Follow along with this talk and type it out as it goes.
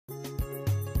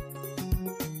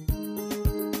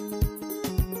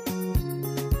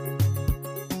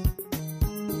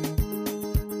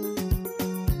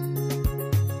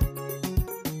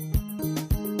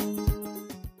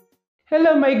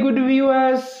Hello, my good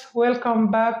viewers.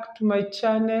 Welcome back to my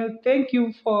channel. Thank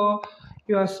you for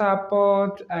your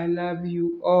support. I love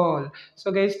you all. So,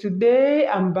 guys, today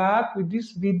I'm back with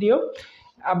this video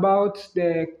about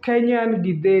the Kenyan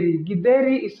Githeri.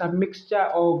 Githeri is a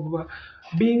mixture of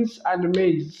beans and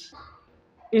maize.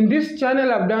 In this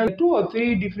channel, I've done 2 or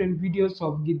 3 different videos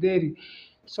of Githeri.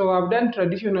 So I've done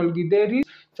traditional Githeri.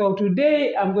 So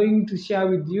today I'm going to share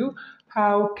with you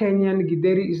how Kenyan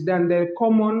Githeri is done, the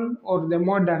common or the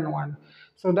modern one.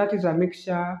 So that is a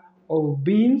mixture of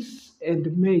beans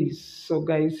and maize. So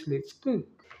guys, let's cook.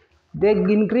 The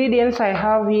ingredients I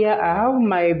have here, I have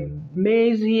my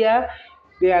maize here.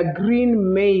 They are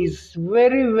green maize,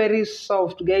 very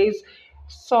soft, guys.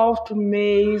 Soft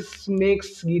maize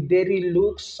makes Githeri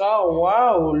look so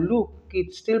wow. Look,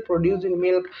 it's still producing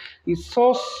milk. It's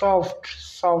so soft.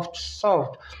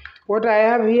 What I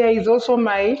have here is also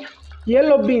my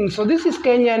yellow beans. So this is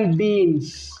Kenyan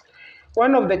beans,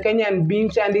 one of the Kenyan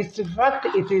beans, and it's in fact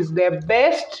it is the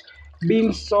best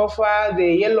beans so far, the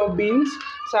yellow beans.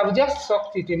 So I've just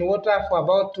soaked it in water for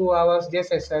about 2 hours,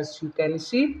 just as you can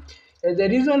see. The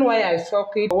reason why I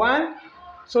soak it, one,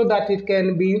 so that it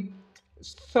can be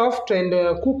soft and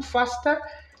cook faster.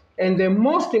 And the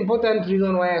most important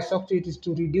reason why I soaked it is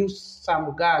to reduce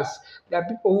some gas. There are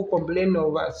people who complain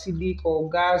of acidic or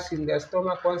gas in their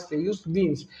stomach once they use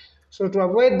beans. So to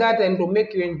avoid that and to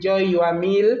make you enjoy your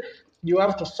meal, you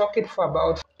have to soak it for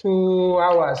about 2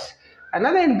 hours.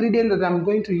 Another ingredient that I'm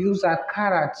going to use are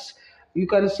carrots. You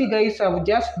can see, guys, I've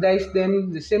just diced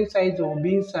them the same size of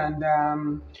beans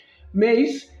and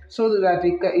maize, so that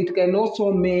it can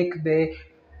also make the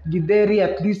Githeri,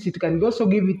 at least it can also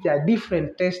give it a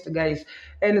different taste, guys.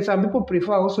 And some people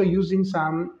prefer also using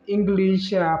some English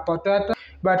potato.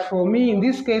 But for me, in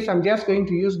this case, I'm just going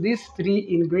to use these 3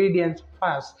 ingredients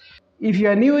first. If you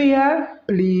are new here,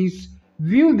 please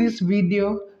view this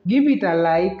video, give it a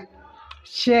like,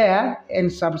 share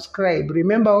and subscribe.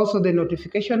 Remember also the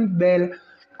notification bell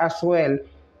as well.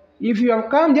 If you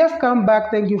have just come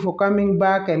back, thank you for coming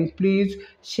back, and please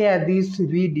share this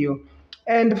video.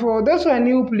 And for those who are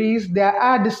new, please, there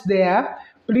are ads there.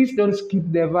 Please don't skip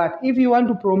the VAT. If you want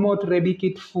to promote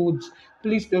Rebikit Foods,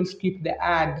 please don't skip the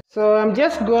ad. So I'm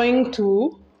just going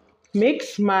to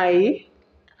mix my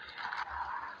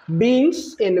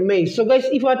beans and maize. So guys,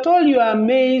 if at all your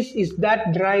maize is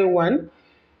that dry one,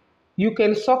 you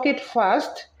can soak it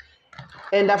first,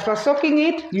 and after soaking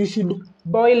it, you should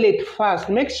boil it first.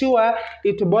 Make sure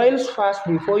it boils first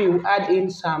before you add in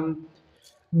some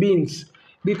beans,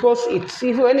 because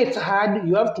when it's hard,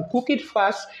 you have to cook it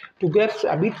first to get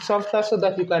a bit softer, so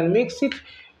that you can mix it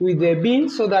with the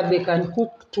beans so that they can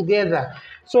cook together.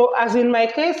 So as in my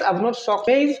case, I've not soaked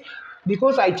maize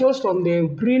because I chose from the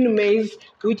green maize,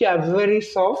 which are very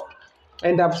soft,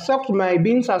 and I've soaked my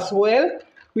beans as well,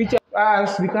 which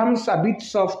becomes a bit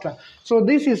softer. So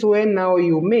this is when now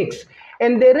you mix,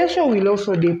 and the ratio will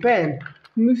also depend.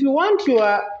 If you want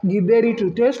your Githeri to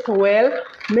taste well,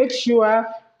 make sure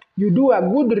you do a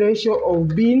good ratio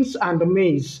of beans and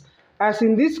maize. As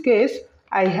in this case,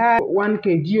 I have 1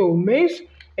 kg of maize,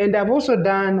 and I've also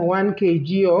done 1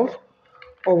 kg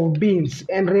of beans.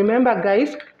 And remember,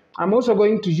 guys, I'm also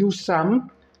going to use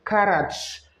some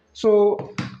carrots.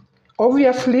 So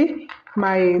obviously,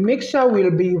 my mixture will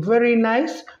be very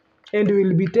nice and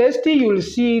will be tasty. You'll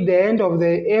see the end of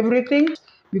everything,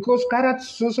 because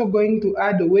carrots is also going to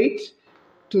add weight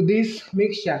to this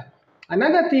mixture.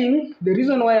 Another thing, the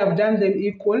reason why I've done them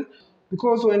equal,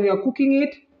 because when you're cooking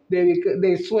it,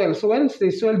 they swell. So once they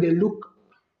swell, they look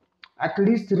at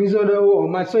least reasonable or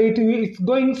much. So it's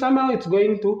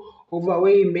going to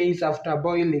overweigh maize after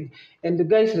boiling. And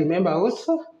guys, remember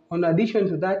also, on addition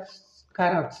to that,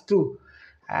 carrots too.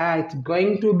 It's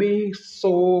going to be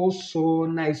so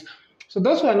nice. So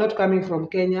those who are not coming from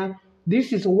Kenya,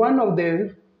 this is one of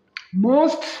the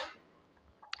most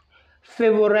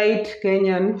favorite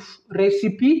Kenyan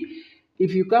recipe.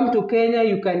 If you come to Kenya,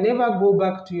 you can never go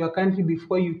back to your country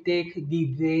before you take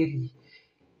Githeri.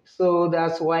 So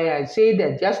that's why I say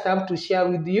that just have to share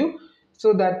with you,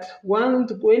 so that when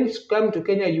you come to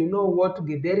Kenya, you know what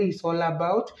Githeri is all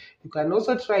about. You can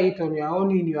also try it on your own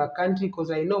in your country,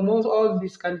 because I know all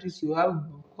these countries you have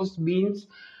both beans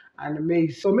and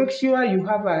maize. So make sure you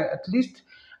have at least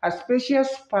a spacious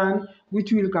pan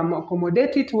which will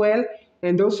accommodate it well,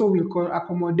 and also will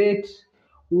accommodate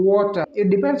water. It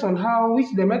depends on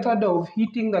which the method of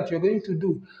heating that you're going to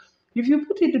do. If you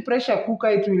put it in pressure cooker,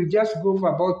 it will just go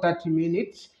for about 30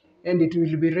 minutes and it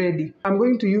will be ready. I'm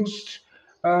going to use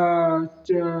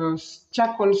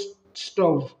charcoal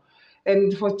stove.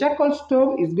 And for charcoal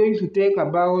stove, it's going to take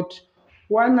about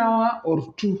 1 hour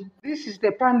or 2. This is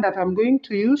the pan that I'm going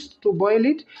to use to boil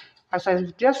it. As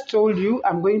I've just told you,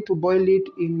 I'm going to boil it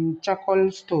in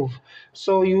charcoal stove.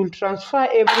 So you'll transfer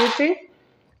everything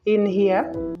in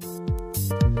here.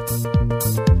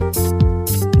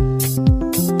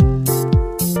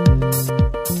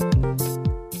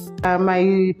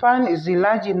 My pan is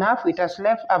large enough.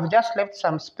 I've just left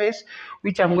some space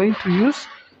which I'm going to use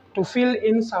to fill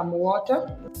in some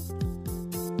water.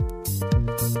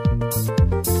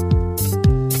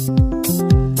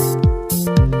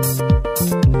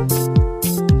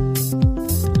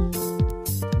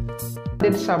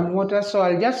 Added some water, so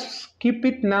I'll just keep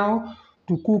it now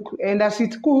to cook. And as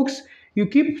it cooks, you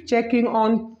keep checking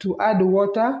on to add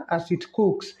water as it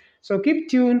cooks. So keep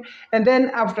tuned, and then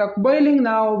after boiling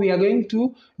now, we are going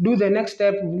to do the next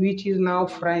step, which is now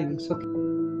frying. So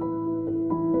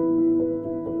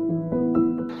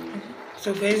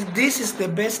guys, this is the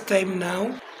best time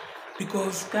now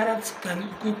because carrots can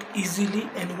cook easily,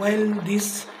 and while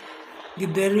this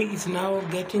githeri is now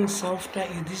getting softer,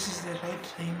 this is the right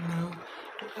time now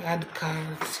to add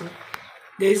carrots. So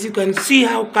guys, you can see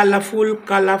how colorful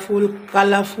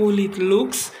it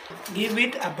looks. Give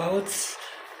it about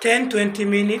 10-20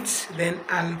 minutes, then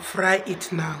I'll fry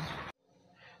it now.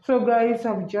 So guys,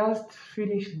 I've just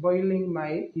finished boiling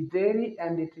my githeri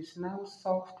and it is now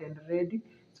soft and ready.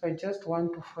 So I just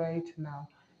want to fry it now.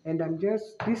 And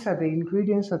these are the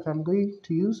ingredients that I'm going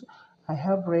to use. I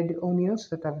have red onions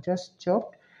that I've just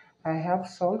chopped. I have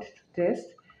salt to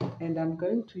taste. And I'm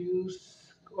going to use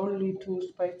only 2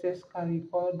 spices, curry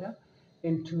powder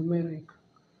and turmeric.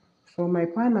 So my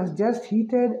pan has just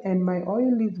heated and my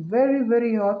oil is very,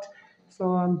 very hot.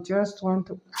 So I just want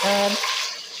to add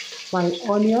my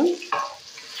onions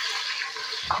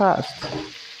first.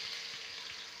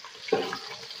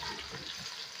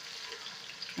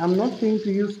 I'm not going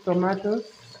to use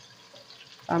tomatoes.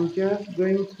 I'm just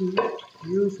going to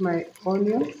use my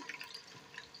onions.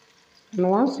 And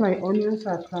once my onions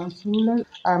are translucent,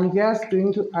 I'm just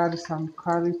going to add some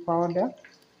curry powder.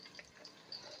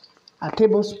 A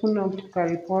tablespoon of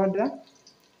curry powder,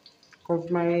 because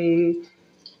my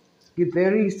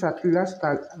githeri is at least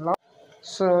a lot.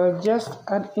 So just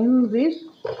add in this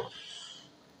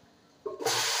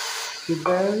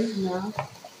githeri now.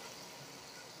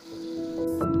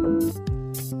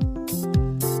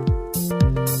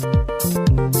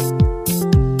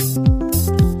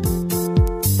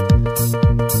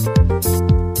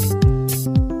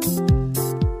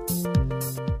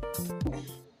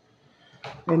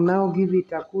 And now give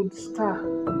it a good stir.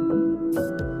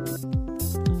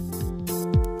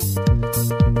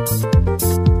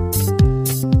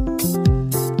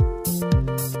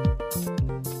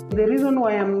 The reason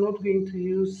why I'm not going to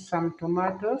use some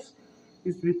tomatoes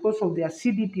is because of the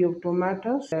acidity of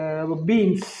tomatoes,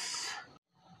 beans.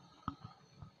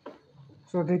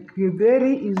 So the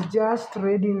githeri is just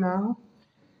ready now,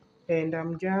 and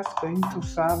I'm just going to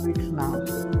serve it now.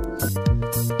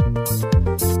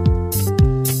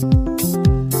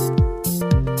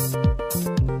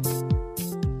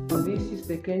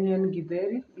 The Kenyan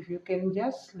Githeri. If you can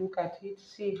just look at it,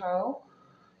 see how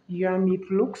yummy it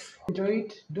looks. Enjoy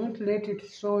it. Don't let it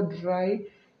so dry.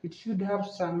 It should have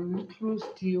some little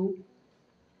stew.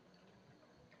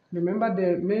 Remember,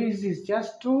 the maize is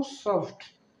just too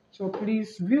soft. So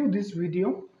please view this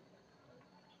video.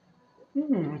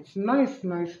 It's nice.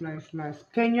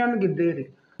 Kenyan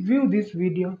Githeri. View this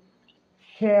video,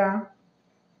 share,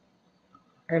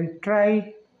 and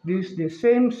try this the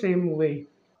same way.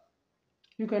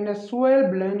 You can as well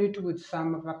blend it with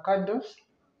some avocados.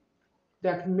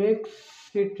 That makes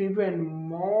it even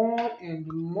more and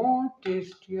more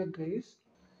tastier, guys.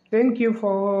 Thank you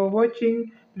for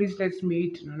watching. Please let's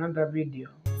meet in another video.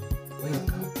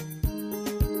 Welcome.